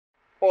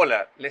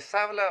Hola, les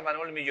habla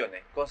Manuel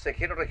Millones,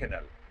 consejero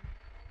regional.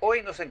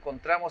 Hoy nos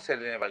encontramos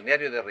en el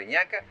balneario de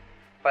Reñaca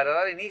para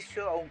dar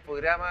inicio a un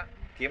programa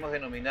que hemos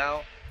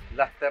denominado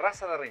Las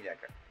Terrazas de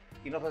Reñaca.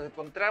 Y nos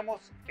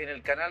encontramos en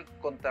el canal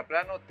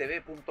ContraPlano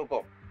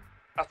TV.com,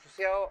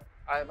 asociado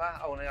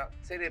además a una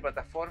serie de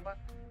plataformas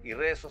y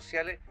redes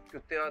sociales que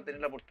usted va a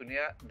tener la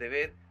oportunidad de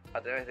ver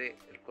a través del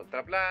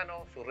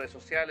Contraplano, sus redes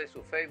sociales,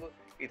 su Facebook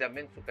y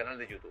también su canal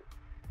de YouTube.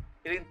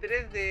 El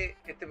interés de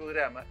este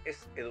programa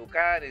es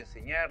educar,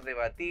 enseñar,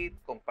 debatir,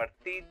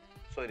 compartir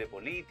sobre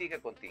política,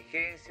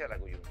 contingencia, la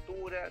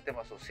coyuntura,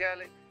 temas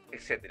sociales,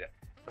 etc.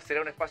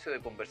 Será un espacio de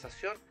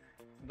conversación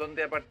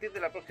donde a partir de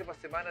la próxima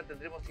semana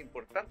tendremos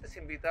importantes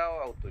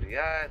invitados,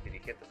 autoridades,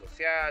 dirigentes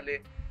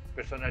sociales,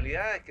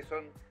 personalidades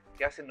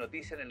que hacen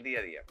noticia en el día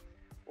a día.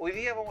 Hoy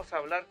día vamos a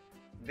hablar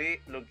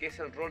de lo que es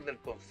el rol del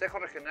Consejo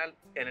Regional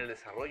en el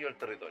desarrollo del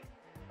territorio.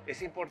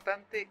 Es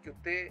importante que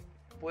usted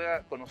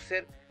pueda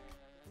conocer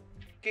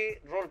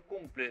qué rol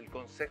cumple el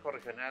Consejo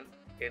Regional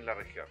en la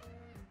región.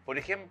 Por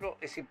ejemplo,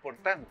 es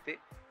importante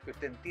que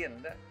usted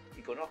entienda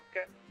y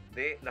conozca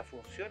de las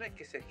funciones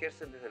que se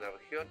ejercen desde la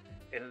región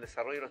en el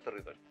desarrollo de los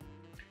territorios.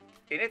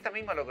 En esta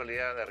misma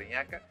localidad de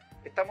Reñaca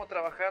estamos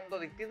trabajando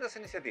distintas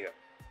iniciativas.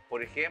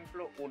 Por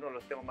ejemplo, uno de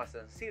los temas más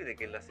sensibles,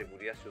 que es la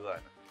seguridad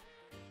ciudadana.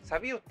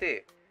 ¿Sabía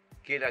usted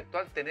que la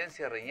actual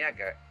tenencia de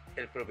Reñaca,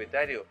 el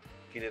propietario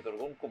que le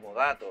otorgó un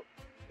comodato,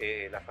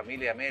 la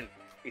familia Mel,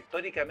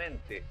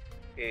 históricamente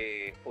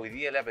hoy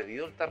día le ha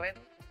pedido el terreno?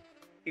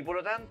 Y por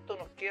lo tanto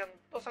nos quedan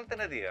dos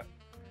alternativas: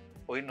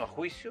 o irnos a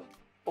juicio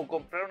o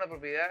comprar una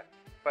propiedad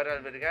para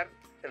albergar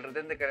el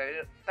retén de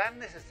carabineros tan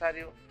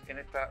necesario en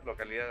esta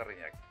localidad de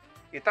Reñaca.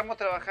 Y estamos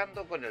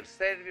trabajando con el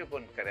Servio,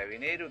 con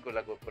Carabineros y con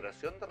la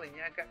Corporación de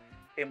Reñaca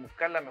en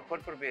buscar la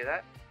mejor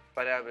propiedad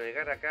para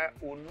albergar acá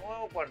un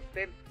nuevo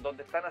cuartel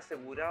donde están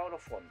asegurados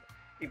los fondos.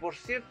 Y por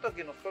cierto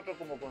que nosotros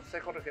como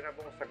Consejo Regional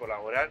vamos a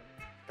colaborar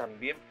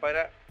también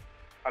para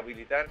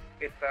habilitar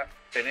esta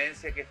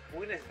tenencia que es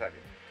muy necesaria.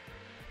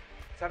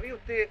 ¿Sabía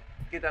usted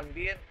que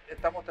también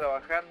estamos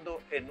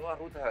trabajando en nuevas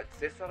rutas de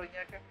acceso a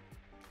Reñaca?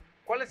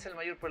 ¿Cuál es el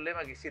mayor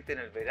problema que existe en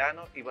el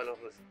verano y para los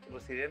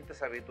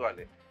residentes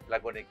habituales? La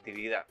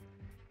conectividad.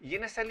 Y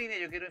en esa línea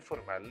yo quiero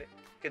informarle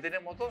que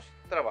tenemos dos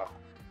trabajos.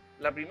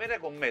 La primera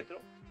con Metro.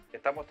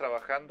 Estamos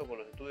trabajando con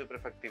los estudios de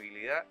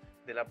prefactibilidad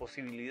de la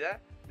posibilidad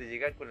de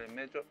llegar con el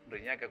Metro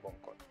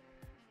Reñaca-Concón.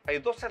 Hay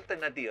 12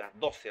 alternativas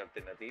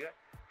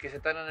que se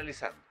están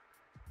analizando,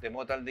 de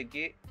modo tal de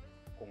que,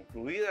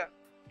 concluida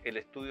el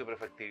estudio de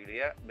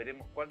prefactibilidad,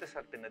 veremos cuál de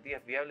esas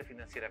alternativas es viable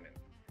financieramente.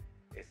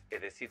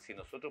 Es decir, si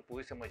nosotros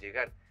pudiésemos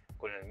llegar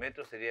con el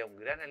metro sería un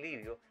gran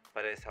alivio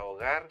para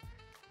desahogar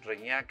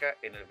Reñaca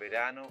en el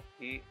verano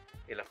y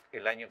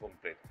el año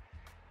completo.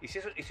 Y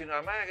si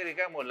nada más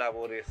agregamos la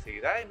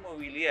voracidad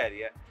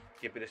inmobiliaria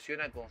que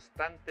presiona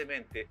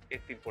constantemente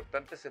este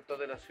importante sector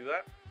de la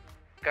ciudad,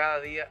 cada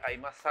día hay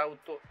más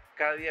autos,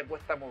 cada día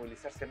cuesta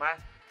movilizarse más.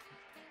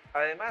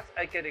 Además,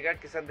 hay que agregar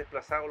que se han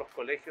desplazado los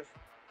colegios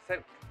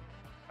cerca,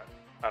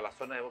 a la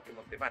zona de Bosque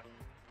Montemar.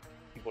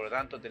 Y por lo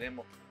tanto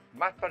tenemos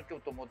más parque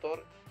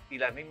automotor y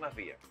las mismas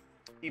vías.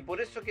 Y por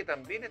eso que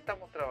también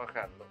estamos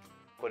trabajando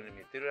con el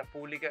Ministerio de las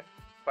Públicas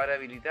para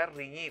habilitar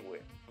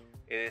Riñihue,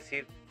 es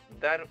decir,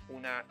 dar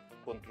una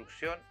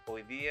construcción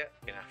hoy día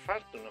en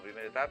asfalto en una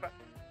primera etapa,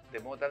 de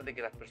modo tal de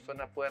que las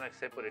personas puedan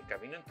acceder por el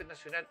camino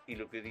internacional y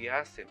lo que hoy día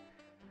hacen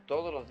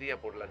todos los días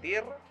por la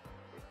tierra,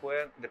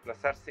 puedan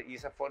desplazarse, y de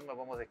esa forma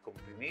vamos a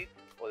descomprimir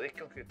o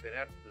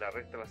descongestionar la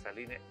recta Las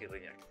Salinas y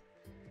Reñaca.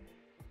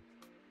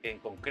 En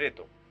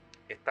concreto,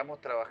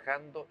 estamos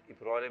trabajando y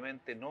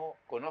probablemente no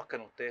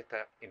conozcan ustedes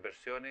estas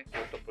inversiones o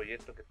estos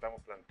proyectos que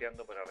estamos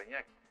planteando para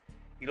Reñaca.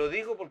 Y lo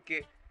digo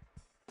porque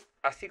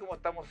así como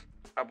estamos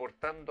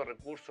aportando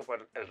recursos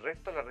para el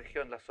resto de la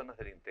región, las zonas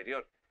del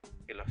interior,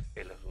 en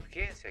las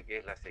urgencias, que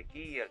es la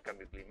sequía, el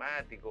cambio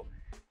climático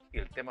y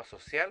el tema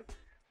social,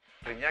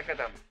 Reñaca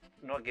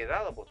no ha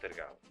quedado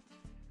postergado.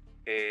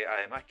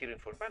 Además, quiero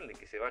informarles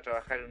que se va a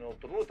trabajar en una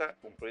autorruta,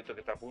 un proyecto que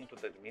está a punto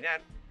de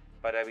terminar,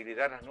 para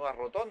habilitar las nuevas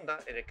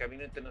rotondas en el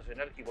camino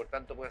internacional y por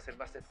tanto pueda ser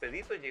más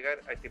expedito llegar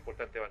a este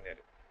importante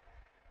balneario.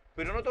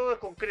 Pero no todo es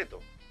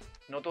concreto,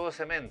 no todo es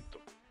cemento.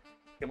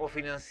 Hemos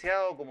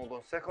financiado como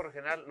Consejo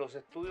Regional los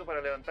estudios para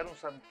levantar un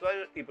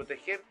santuario y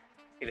proteger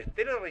el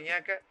estero de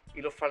Reñaca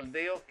y los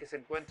faldeos que se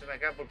encuentran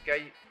acá, porque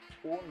hay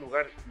un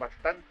lugar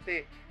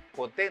bastante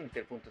potente desde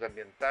el punto de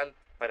vista ambiental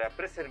para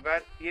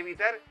preservar y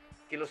evitar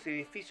que los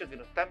edificios que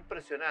nos están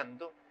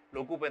presionando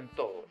lo ocupen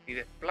todo y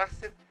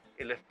desplacen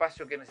el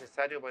espacio que es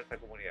necesario para esta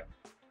comunidad.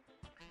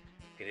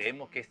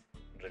 Creemos que es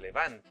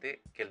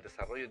relevante que el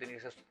desarrollo tiene que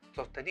ser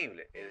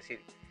sostenible, es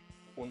decir,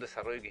 un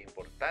desarrollo que es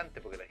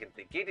importante porque la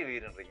gente quiere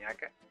vivir en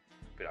Reñaca,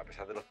 pero a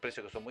pesar de los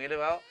precios que son muy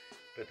elevados,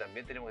 pero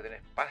también tenemos que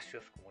tener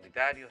espacios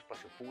comunitarios,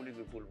 espacios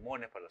públicos y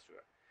pulmones para la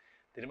ciudad.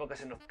 Tenemos que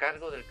hacernos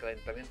cargo del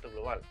calentamiento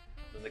global,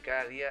 donde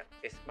cada día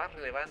es más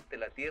relevante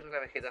la tierra y la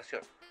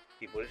vegetación.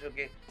 Y por eso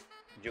que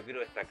yo quiero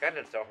destacar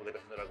el trabajo que está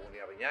haciendo la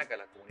comunidad Reñaca,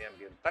 las comunidades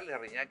ambientales de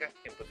Reñaca,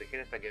 en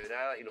proteger esta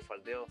quebrada y los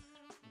faldeos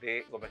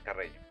de Gómez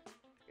Carreño.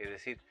 Es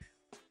decir,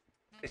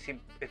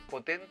 es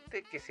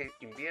potente que se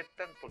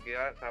inviertan porque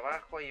da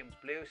trabajo, hay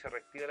empleo y se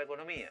reactiva la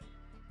economía.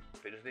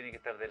 Pero eso tiene que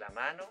estar de la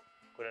mano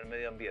con el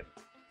medio ambiente.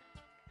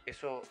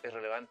 Eso es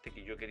relevante,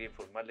 que yo quería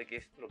informarle que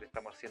es lo que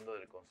estamos haciendo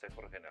del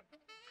Consejo Regional.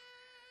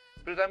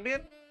 Pero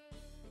también,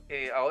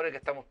 ahora que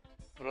estamos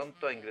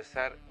pronto a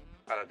ingresar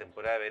a la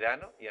temporada de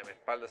verano y a mi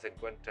espalda se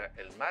encuentra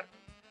el mar,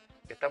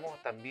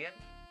 estamos también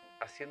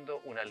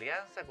haciendo una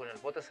alianza con el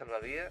bote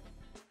salvavidas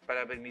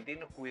para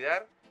permitirnos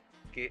cuidar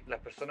que las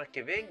personas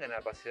que vengan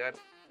a pasear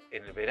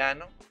en el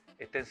verano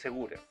estén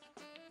seguras.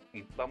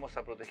 Y vamos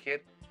a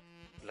proteger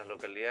las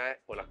localidades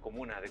o las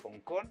comunas de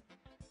Concón,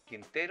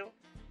 Quintero,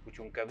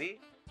 Puchuncaví,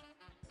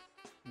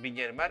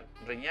 Viña del Mar,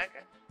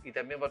 Reñaca y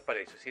también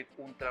Valparaíso. Es decir,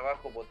 un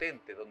trabajo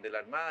potente donde la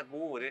Armada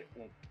cubre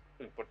un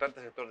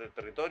importante sector del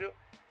territorio,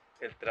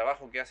 el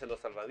trabajo que hacen los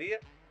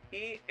salvavidas,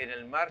 y en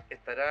el mar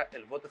estará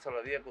el bote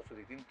salvavidas con sus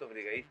distintos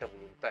brigadistas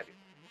voluntarios.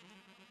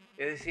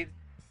 Es decir,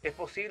 es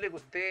posible que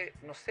usted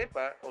no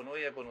sepa o no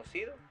haya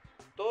conocido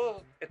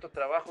todos estos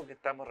trabajos que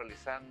estamos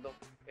realizando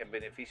en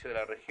beneficio de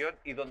la región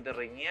y donde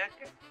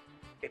Reñaca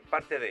es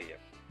parte de ella.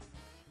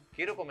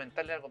 Quiero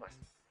comentarle algo más.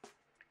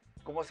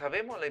 Como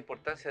sabemos la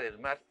importancia del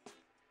mar,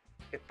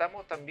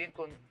 estamos también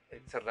con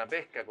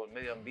Cernapesca, con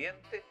Medio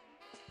Ambiente,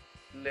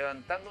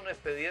 levantando un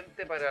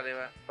expediente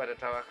para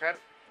trabajar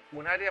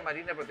un área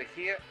marina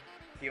protegida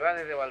que va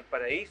desde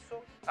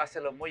Valparaíso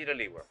hacia los muelles de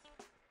Ligua.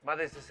 Más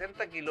de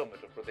 60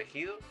 kilómetros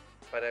protegidos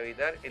para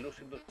evitar el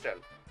uso industrial.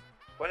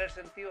 ¿Cuál es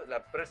el sentido?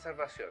 La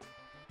preservación.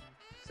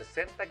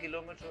 60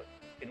 kilómetros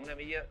en una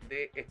milla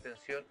de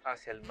extensión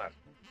hacia el mar.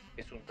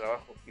 Es un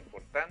trabajo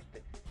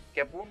importante que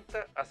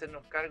apunta a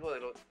hacernos cargo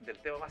del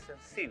tema más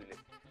sensible,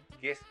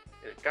 que es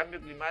el cambio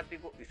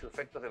climático y sus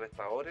efectos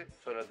devastadores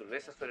sobre la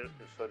naturaleza,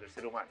 sobre el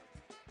ser humano.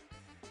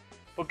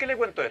 ¿Por qué le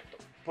cuento esto?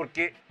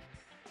 Porque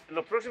en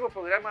los próximos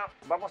programas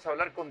vamos a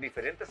hablar con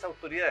diferentes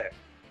autoridades.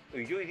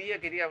 Y yo hoy día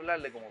quería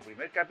hablarle como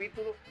primer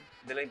capítulo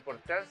de la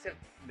importancia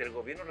del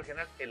gobierno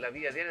regional en la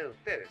vida diaria de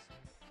ustedes.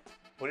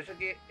 Por eso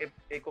que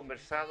he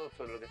conversado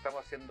sobre lo que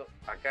estamos haciendo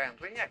acá en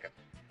Reñaca.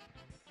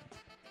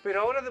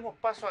 Pero ahora demos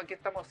paso a qué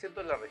estamos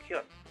haciendo en la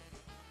región.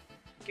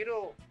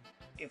 Quiero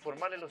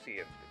informarles lo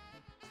siguiente.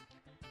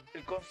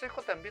 El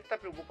Consejo también está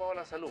preocupado de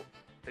la salud.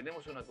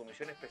 Tenemos una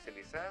comisión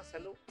especializada en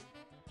salud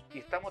y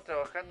estamos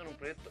trabajando en un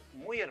proyecto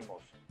muy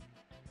hermoso.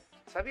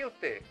 ¿Sabía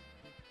usted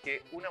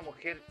que una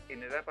mujer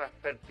en etapa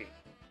fértil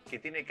que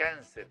tiene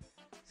cáncer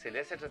se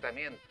le hace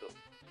tratamiento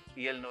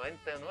y el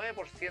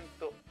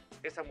 99%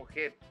 esa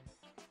mujer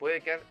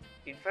puede quedar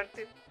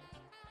infértil?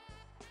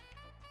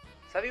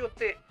 ¿Sabía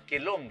usted que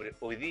el hombre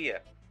hoy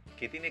día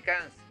que tiene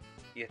cáncer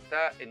y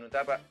está en una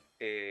etapa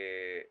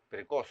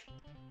precoz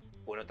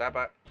o una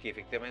etapa que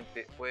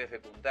efectivamente puede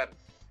fecundar,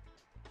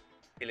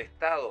 el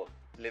Estado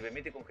le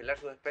permite congelar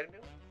sus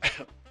espermios?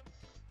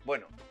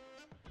 Bueno,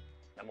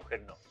 la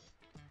mujer no.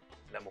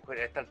 La mujer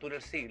a esta altura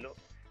del siglo,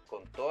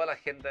 con toda la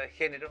agenda de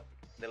género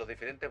de los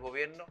diferentes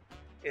gobiernos,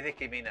 es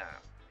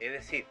discriminada. Es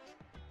decir,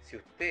 si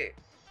usted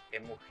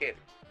es mujer,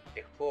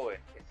 es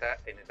joven, está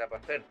en etapa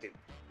fértil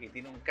y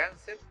tiene un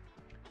cáncer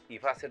y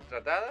va a ser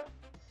tratada,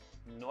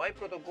 no hay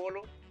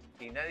protocolo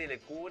y nadie le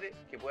cubre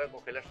que pueda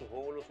congelar sus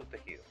óvulos, sus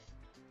tejidos.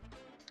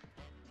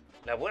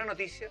 La buena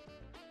noticia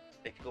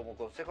es que como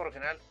Consejo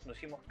Regional nos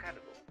hicimos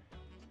cargo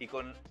y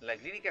con la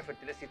Clínica de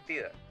Fertilidad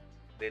Asistida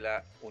de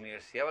la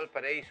Universidad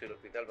Valparaíso y el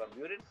Hospital Van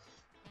Buren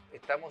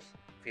estamos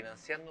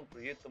financiando un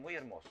proyecto muy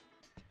hermoso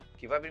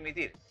que va a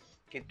permitir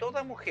que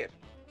toda mujer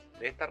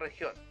de esta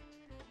región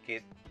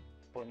que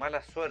por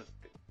mala suerte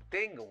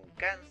tenga un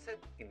cáncer,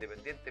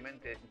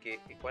 independientemente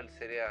de cuál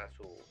sería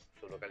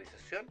su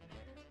localización,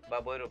 va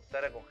a poder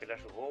optar a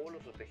congelar sus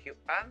óvulos, sus tejidos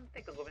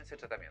antes que comience el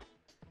tratamiento.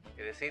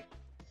 Es decir,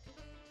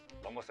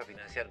 vamos a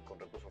financiar con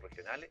recursos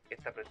regionales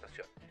esta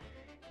prestación.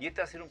 Y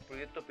este va a ser un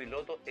proyecto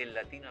piloto en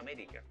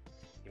Latinoamérica.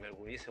 Y me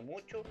enorgullece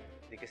mucho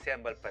de que sea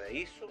en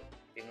Valparaíso,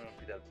 en un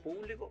hospital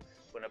público,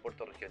 con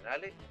aportes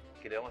regionales,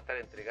 que le vamos a estar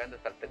entregando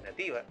esta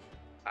alternativa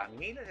a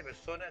miles de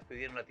personas que hoy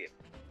día no la tienen.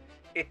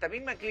 Esta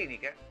misma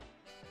clínica,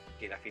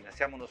 que la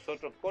financiamos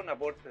nosotros con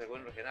aportes del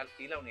gobierno regional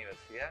y la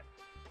universidad,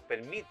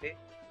 permite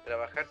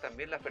trabajar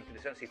también la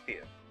fertilización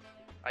asistida.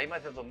 Hay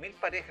más de 2.000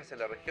 parejas en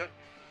la región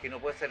que no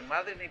pueden ser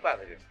madre ni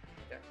padre,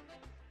 ¿ya?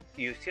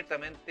 Y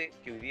ciertamente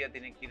que hoy día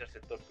tienen que ir al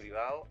sector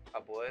privado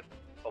a poder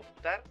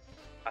optar,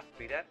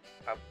 aspirar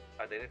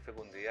a tener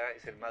fecundidad y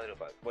ser madre o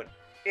padre. Bueno,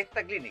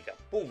 esta clínica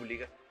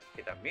pública,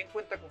 que también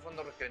cuenta con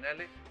fondos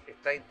regionales,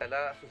 está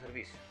instalada a su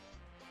servicio.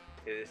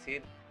 Es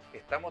decir,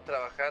 estamos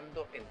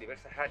trabajando en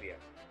diversas áreas,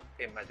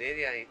 en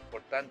materia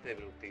importantes de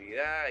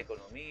productividad,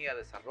 economía,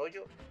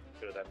 desarrollo,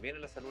 pero también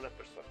en la salud de las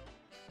personas.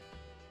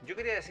 Yo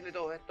quería decirle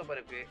todo esto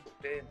para que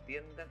ustedes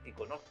entiendan y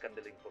conozcan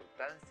de la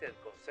importancia del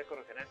Consejo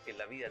Regional en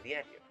la vida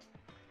diaria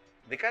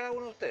de cada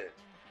uno de ustedes.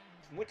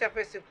 Muchas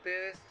veces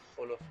ustedes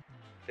o los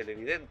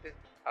televidentes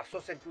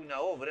asocian que una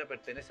obra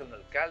pertenece a un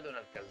alcalde, una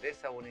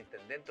alcaldesa, o un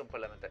intendente, o un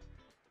parlamentario.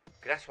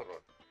 Graso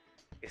error.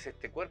 Es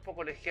este cuerpo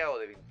colegiado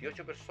de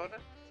 28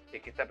 personas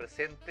el que está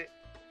presente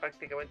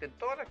prácticamente en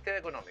toda la actividad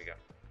económica.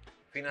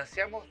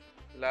 financiamos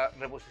la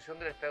reposición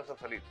del Estadio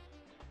Sausalito.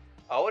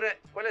 Ahora,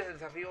 ¿cuál es el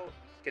desafío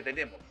que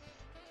tenemos?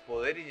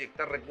 Poder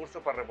inyectar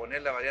recursos para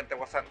reponer la variante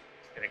Aguasán,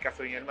 en el caso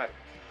de Viña del Mar.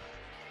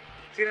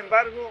 Sin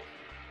embargo,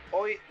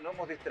 hoy nos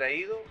hemos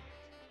distraído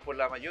por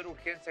la mayor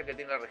urgencia que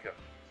tiene la región,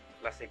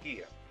 la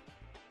sequía.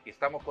 Y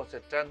estamos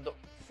concentrando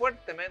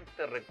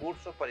fuertemente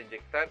recursos para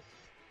inyectar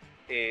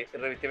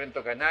revestimiento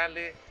de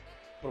canales,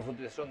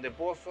 profundización de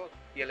pozos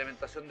y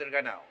alimentación del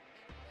ganado.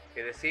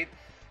 Es decir,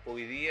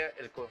 hoy día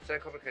el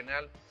Consejo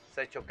Regional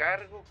se ha hecho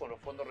cargo con los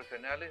fondos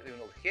regionales de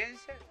una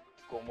urgencia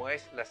como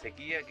es la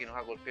sequía que nos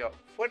ha golpeado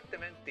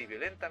fuertemente y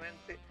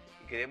violentamente,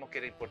 y creemos que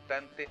era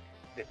importante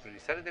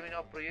despriorizar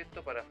determinados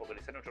proyectos para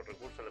focalizar nuestros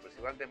recursos en la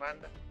principal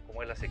demanda,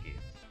 como es la sequía.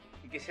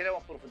 Y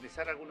quisiéramos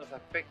profundizar algunos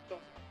aspectos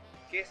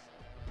que es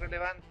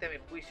relevante a mi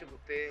juicio que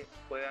ustedes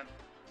puedan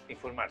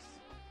informarse.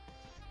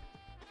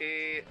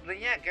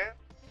 Reñaca,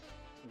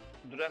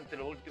 durante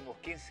los últimos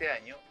 15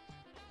 años,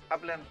 ha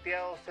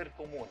planteado ser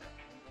comuna.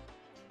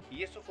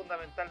 Y eso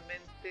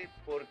fundamentalmente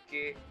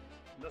porque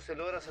no se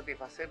logra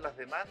satisfacer las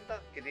demandas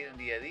que tienen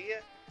día a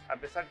día, a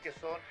pesar que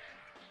son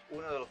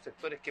uno de los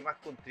sectores que más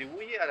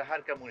contribuye a las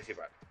arcas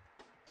municipales.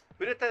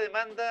 Pero esta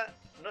demanda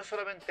no es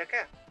solamente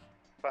acá,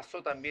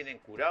 pasó también en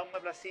Curauma,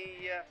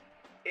 Placilla,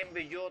 en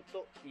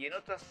Belloto y en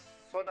otras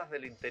zonas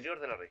del interior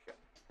de la región.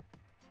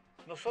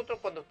 Nosotros,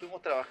 cuando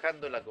estuvimos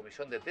trabajando en la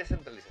Comisión de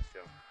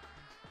Descentralización,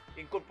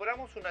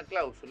 incorporamos una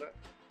cláusula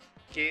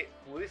que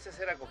pudiese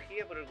ser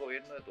acogida por el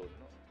gobierno de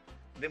turno,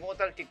 de modo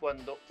tal que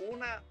cuando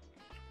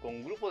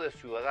con grupo de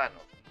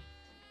ciudadanos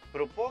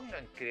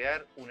propongan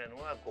crear una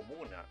nueva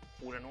comuna,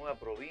 una nueva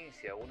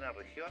provincia, una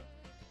región,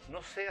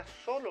 no sea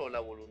solo la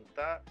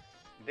voluntad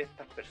de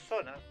estas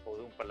personas, o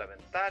de un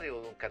parlamentario,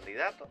 o de un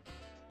candidato,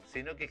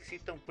 sino que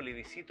exista un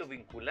plebiscito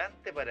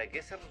vinculante para que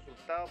ese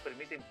resultado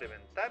permita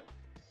implementar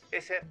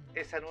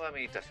esa nueva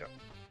administración.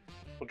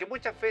 Porque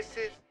muchas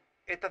veces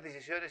estas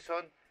decisiones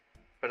son,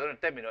 perdón el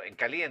término, en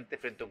caliente,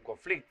 frente a un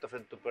conflicto,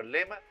 frente a un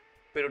problema,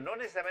 pero no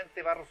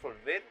necesariamente va a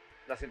resolver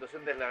la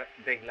situación de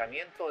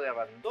aislamiento o de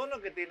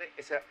abandono que tiene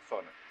esa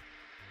zona.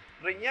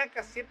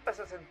 Reñaca siempre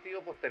se ha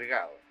sentido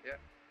postergado, ¿ya?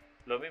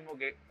 Lo mismo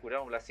que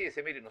Curauma Placilla,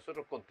 dice, mire,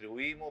 nosotros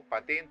contribuimos,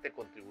 patentes,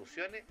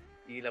 contribuciones,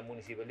 y la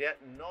municipalidad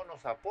no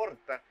nos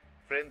aporta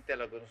frente a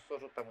lo que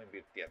nosotros estamos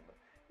invirtiendo.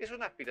 Es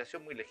una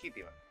aspiración muy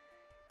legítima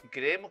y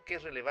creemos que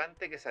es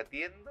relevante que se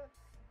atienda,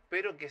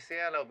 pero que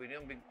sea la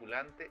opinión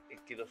vinculante,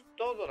 en que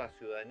toda la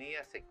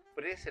ciudadanía se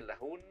exprese en las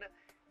urnas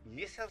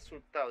y ese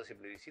resultado de ese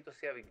plebiscito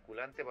sea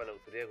vinculante para la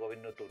autoridad de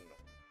gobierno de turno.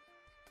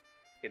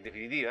 En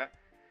definitiva,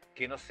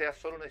 que no sea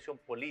solo una decisión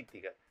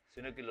política,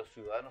 sino que los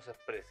ciudadanos se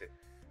expresen.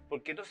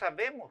 Porque no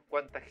sabemos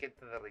cuánta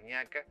gente de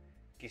Reñaca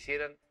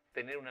quisieran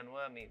tener una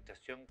nueva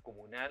administración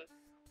comunal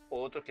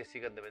o otros que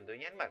sigan dependiendo de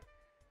Viña del Mar.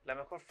 La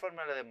mejor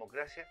forma de la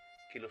democracia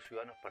es que los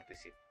ciudadanos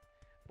participen.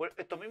 Bueno,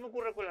 esto mismo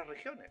ocurre con las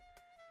regiones.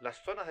 Las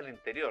zonas del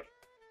interior,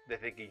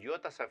 desde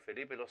Quillota, San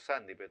Felipe, Los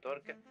Andes y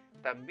Petorca,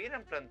 también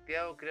han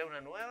planteado crear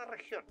una nueva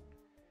región.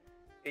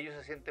 Ellos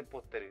se sienten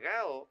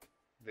postergados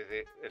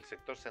desde el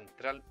sector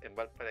central en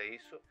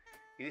Valparaíso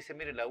y dicen,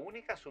 mire, la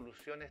única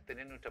solución es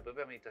tener nuestra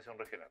propia administración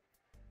regional.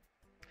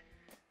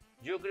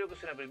 Yo creo que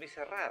es una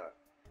premisa errada,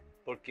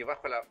 porque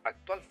bajo la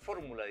actual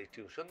fórmula de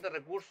distribución de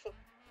recursos,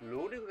 lo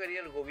único que haría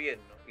el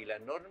gobierno y la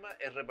norma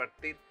es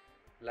repartir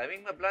la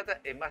misma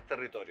plata en más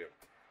territorio.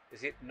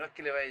 Es decir, no es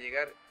que le vaya a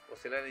llegar o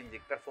se le van a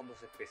inyectar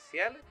fondos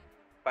especiales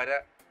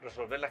para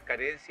resolver las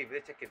carencias y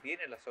brechas que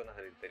tienen las zonas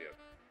del interior.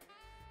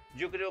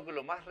 Yo creo que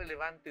lo más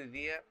relevante hoy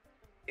día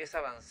es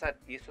avanzar,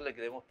 y eso es lo que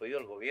le hemos pedido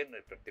al gobierno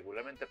y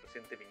particularmente al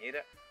presidente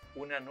Piñera,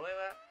 una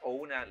nueva o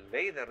una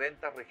ley de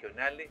rentas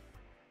regionales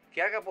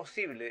que haga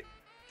posible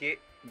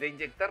de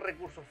inyectar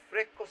recursos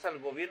frescos al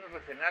gobierno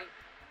regional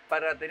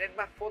para tener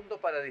más fondos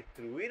para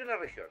distribuir en la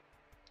región.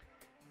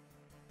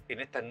 En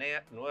esta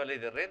nueva ley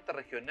de rentas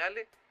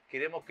regionales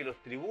queremos que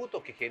los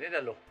tributos que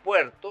generan los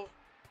puertos,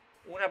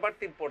 una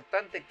parte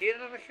importante quede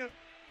en la región.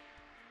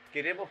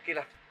 Queremos que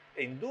las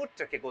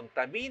industrias que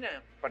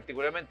contaminan,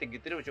 particularmente en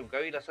Quintero,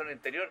 Chuncaví y la zona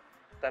interior,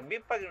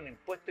 también paguen un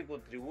impuesto y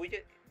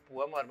contribuyan,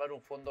 podamos armar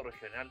un fondo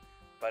regional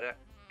para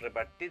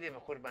repartir de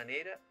mejor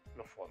manera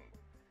los fondos.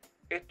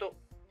 Esto,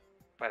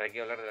 ¿para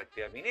qué hablar de la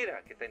actividad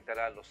minera que está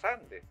instalada en los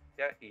Andes,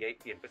 ¿ya?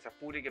 Y empresas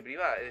públicas y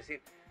privadas? Es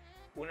decir,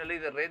 una ley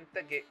de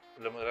renta,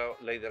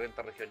 ley de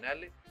rentas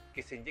regionales,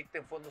 que se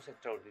inyecten fondos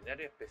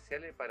extraordinarios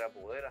especiales para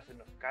poder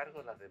hacernos cargo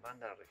de las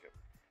demandas de la región.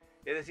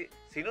 Es decir,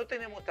 si no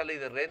tenemos esta ley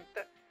de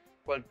renta,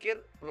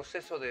 cualquier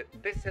proceso de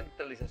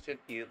descentralización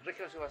y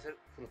regionalización va a ser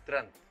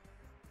frustrante.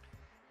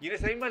 Y en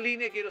esa misma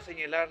línea quiero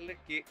señalarles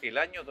que el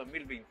año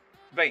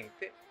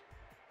 2020,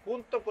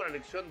 junto con la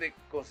elección de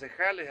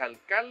concejales,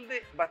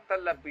 alcaldes, va a estar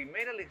la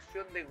primera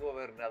elección de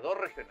gobernador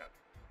regional.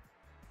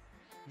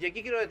 Y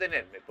aquí quiero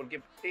detenerme,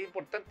 porque es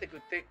importante que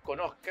usted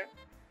conozca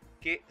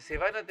que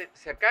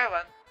se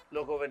acaban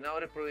los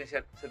gobernadores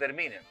provinciales, se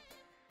terminan,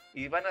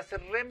 y van a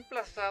ser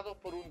reemplazados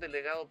por un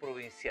delegado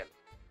provincial.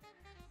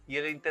 Y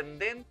el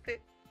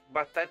intendente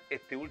va a estar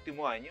este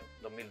último año,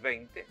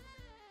 2020,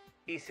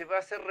 y se va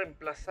a ser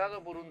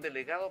reemplazado por un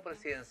delegado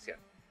presidencial.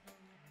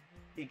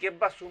 Y quien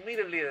va a asumir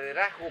el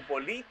liderazgo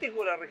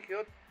político de la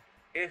región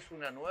es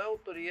una nueva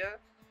autoridad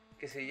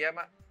que se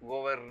llama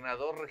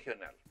gobernador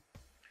regional.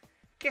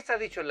 ¿Qué se ha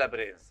dicho en la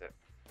prensa?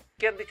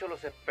 ¿Qué han dicho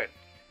los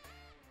expertos?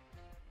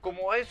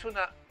 Como es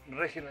una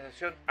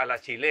regionalización a la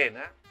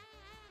chilena,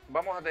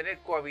 vamos a tener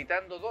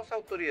cohabitando dos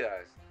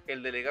autoridades.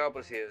 El delegado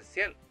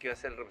presidencial, que va a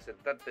ser el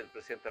representante del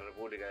presidente de la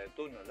República de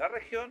turno en la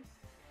región,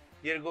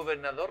 y el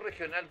gobernador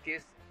regional, que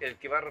es el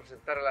que va a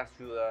representar a la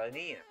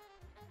ciudadanía.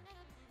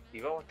 Y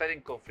vamos a estar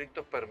en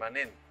conflictos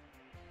permanentes,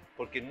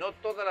 porque no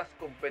todas las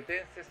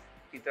competencias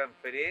y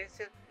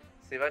transferencias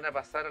se van a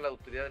pasar a la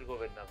autoridad del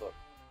gobernador.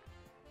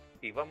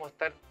 Y vamos a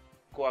estar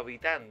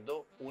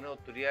cohabitando una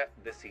autoridad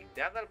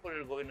designada por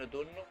el gobierno de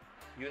turno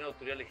y una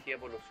autoridad elegida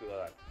por los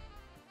ciudadanos.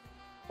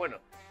 Bueno,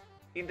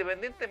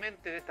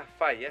 independientemente de estas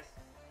fallas,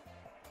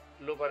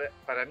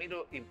 para mí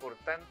lo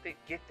importante es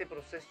que este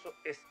proceso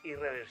es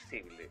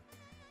irreversible.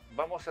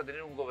 Vamos a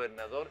tener un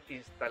gobernador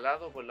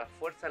instalado con la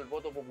fuerza del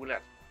voto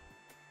popular,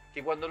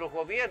 que cuando los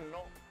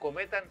gobiernos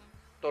cometan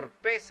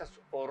torpezas,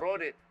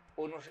 horrores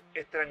o nos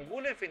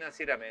estrangulen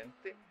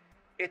financieramente,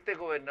 este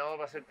gobernador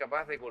va a ser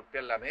capaz de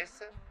golpear la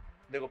mesa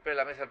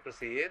al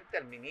presidente,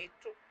 al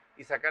ministro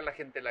y sacar a la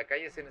gente de la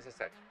calle si es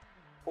necesario.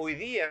 Hoy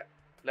día,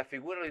 la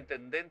figura de los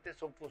intendentes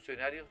son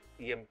funcionarios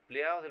y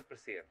empleados del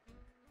presidente.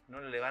 No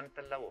le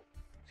levantan la voz,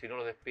 si no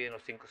los despiden en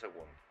los 5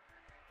 segundos.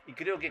 Y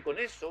creo que con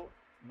eso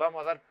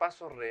vamos a dar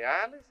pasos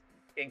reales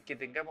en que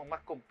tengamos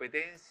más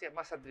competencia,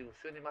 más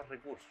atribuciones y más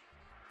recursos.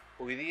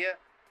 Hoy día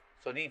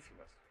son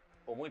ínfimas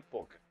o muy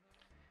pocas.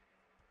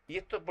 ¿Y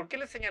esto, por qué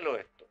les señalo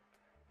esto?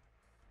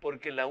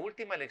 Porque en la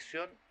última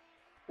elección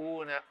hubo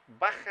una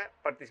baja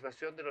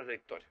participación de los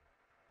electores.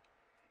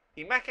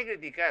 Y más que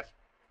criticar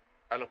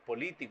a los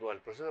políticos,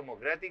 al proceso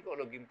democrático,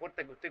 lo que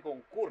importa es que usted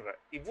concurra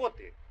y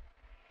vote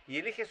y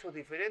elige sus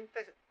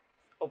diferentes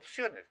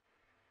opciones.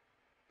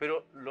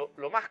 Pero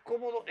lo más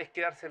cómodo es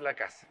quedarse en la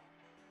casa.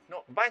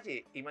 No,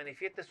 vaya y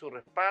manifieste su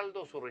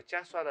respaldo, su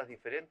rechazo a las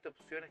diferentes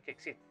opciones que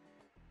existen,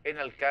 en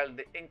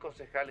alcalde, en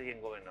concejales y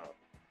en gobernador.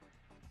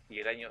 Y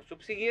el año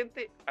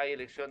subsiguiente hay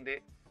elección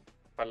de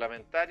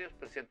parlamentarios,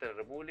 presidente de la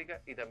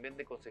República y también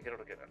de consejero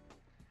regional.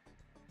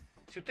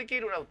 Si usted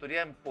quiere una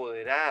autoridad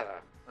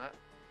empoderada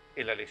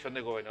en la elección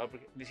de gobernador,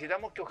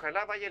 necesitamos que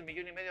ojalá vaya el 1,5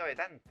 millones de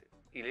habitantes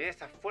y le dé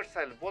esa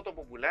fuerza del voto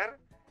popular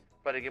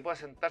para que pueda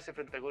sentarse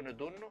frente al gobierno de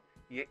turno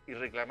y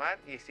reclamar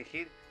y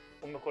exigir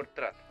un mejor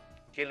trato,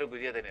 que es lo que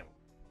hoy día tenemos.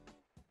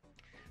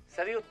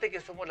 ¿Sabía usted que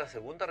somos la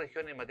segunda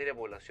región en materia de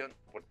población,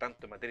 por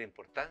tanto en materia de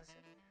importancia?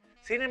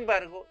 Sin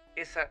embargo,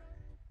 ese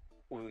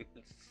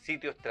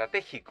sitio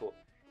estratégico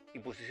y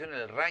posición en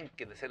el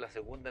ranking de ser la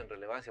segunda en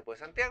relevancia después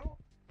de Santiago,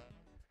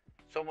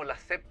 somos la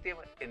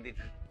séptima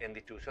en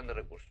distribución de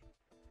recursos.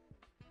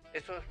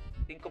 Eso es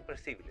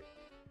incomprensible.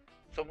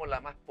 Somos la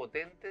más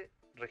potente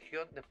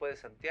región después de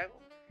Santiago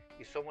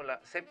y somos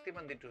la séptima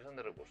en distribución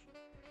de recursos.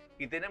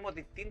 Y tenemos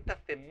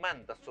distintas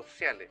demandas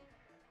sociales.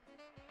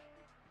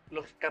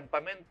 Los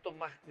campamentos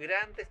más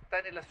grandes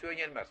están en la ciudad de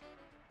Viña del Mar.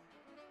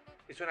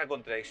 Es una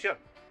contradicción.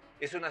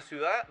 Es una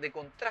ciudad de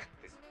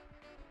contrastes.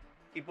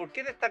 ¿Y por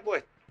qué destaco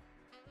esto?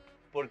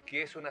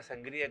 Porque es una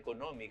sangría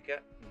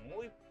económica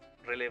muy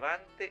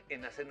relevante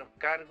en hacernos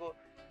cargo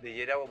de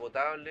llevar agua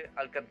potable,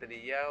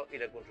 alcantarillado y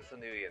la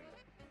construcción de viviendas.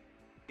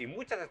 Y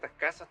muchas de estas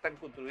casas están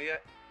construidas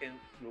en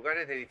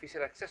lugares de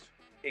difícil acceso,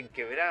 en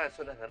quebradas,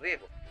 zonas de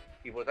riesgo.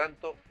 Y por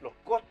tanto, los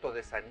costos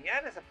de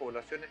sanear esas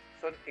poblaciones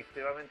son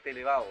extremadamente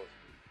elevados.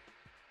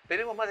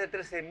 Tenemos más de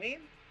 13.000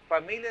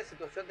 familias en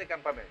situación de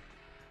campamento,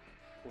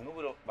 un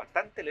número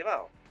bastante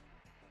elevado.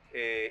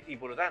 Y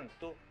por lo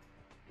tanto,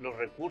 los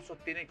recursos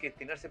tienen que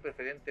destinarse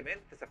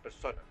preferentemente a esas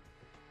personas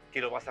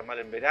que lo pasan mal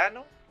en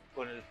verano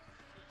con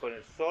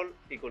el sol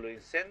y con los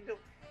incendios,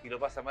 y lo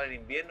pasan mal en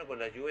invierno con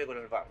la lluvia y con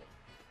el barro.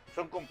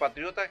 Son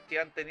compatriotas que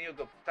han tenido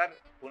que optar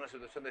por una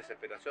situación de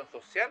desesperación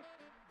social,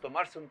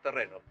 tomarse un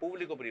terreno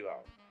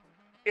público-privado.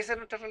 Esa es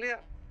nuestra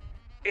realidad,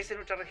 esa es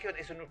nuestra región,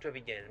 eso es nuestra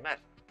Viña del Mar.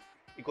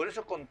 Y con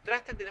esos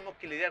contrastes tenemos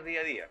que lidiar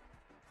día a día.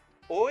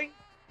 Hoy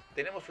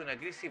tenemos una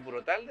crisis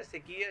brutal de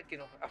sequía que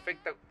nos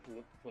afecta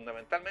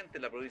fundamentalmente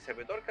en la provincia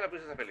de Petorca y la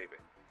provincia de San Felipe,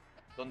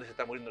 donde se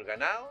está muriendo el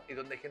ganado y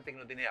donde hay gente que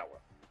no tiene agua.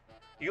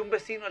 Y un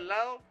vecino al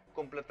lado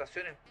con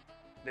plantaciones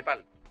de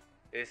palma.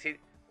 Es decir,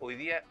 hoy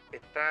día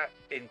está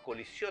en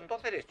colisión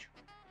dos derechos,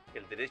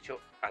 el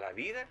derecho a la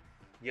vida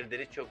y el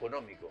derecho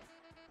económico.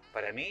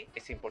 Para mí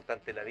es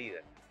importante la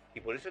vida, y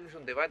por eso es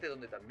un debate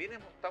donde también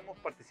estamos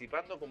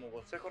participando como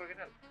Consejo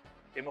Regional.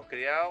 Hemos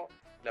creado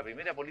la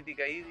primera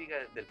política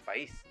hídrica del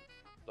país,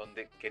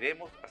 donde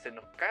queremos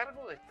hacernos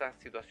cargo de esta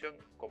situación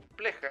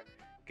compleja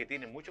que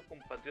tienen muchos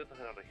compatriotas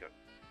de la región.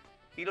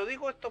 Y lo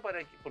digo esto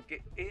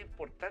porque es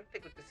importante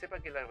que usted sepa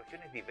que la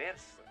región es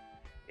diversa,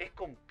 es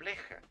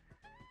compleja.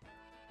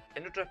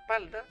 En nuestra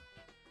espalda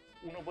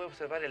uno puede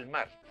observar el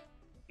mar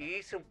y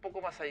irse un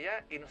poco más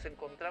allá y nos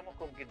encontramos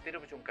con Quintero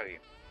Pechuncaví,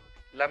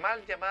 la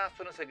mal llamada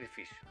zona de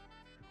sacrificio.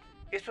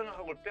 Eso nos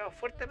ha golpeado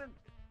fuertemente.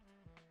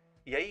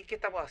 ¿Y ahí qué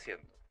estamos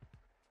haciendo?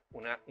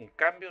 un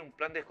cambio en un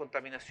plan de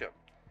descontaminación.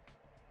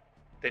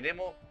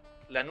 Tenemos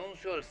el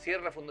anuncio del cierre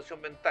de la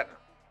Fundación Ventana,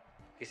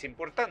 que es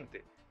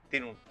importante,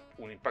 tiene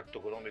un impacto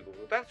económico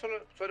brutal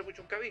sobre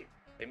Puchuncaví.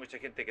 Hay mucha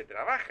gente que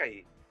trabaja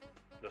y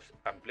los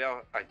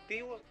empleados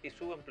activos y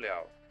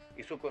subempleados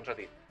y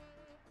subcontratistas.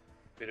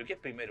 Pero ¿qué es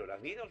primero, la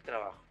vida o el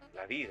trabajo?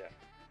 La vida.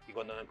 Y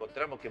cuando nos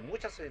encontramos que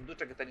muchas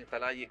industrias que están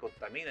instaladas allí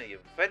contaminan y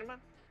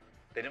enferman,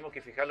 tenemos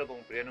que fijarlo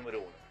como prioridad número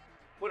uno.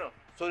 Bueno,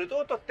 sobre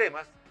todos estos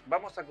temas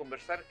vamos a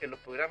conversar en los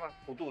programas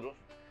futuros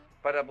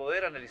para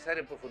poder analizar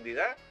en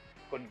profundidad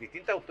con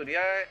distintas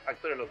autoridades,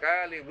 actores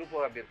locales,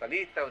 grupos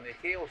ambientalistas,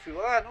 ONG o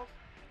ciudadanos,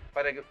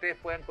 para que ustedes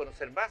puedan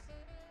conocer más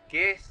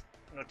qué es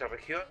nuestra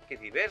región, que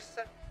es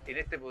diversa, en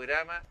este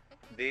programa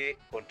de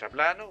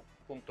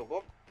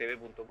ContraPlano.com,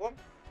 tv.com,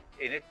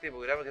 en este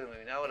programa que es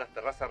denominado Las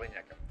Terrazas de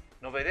Reñaca.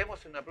 Nos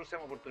veremos en una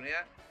próxima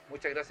oportunidad.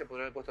 Muchas gracias por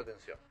haber puesto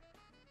atención.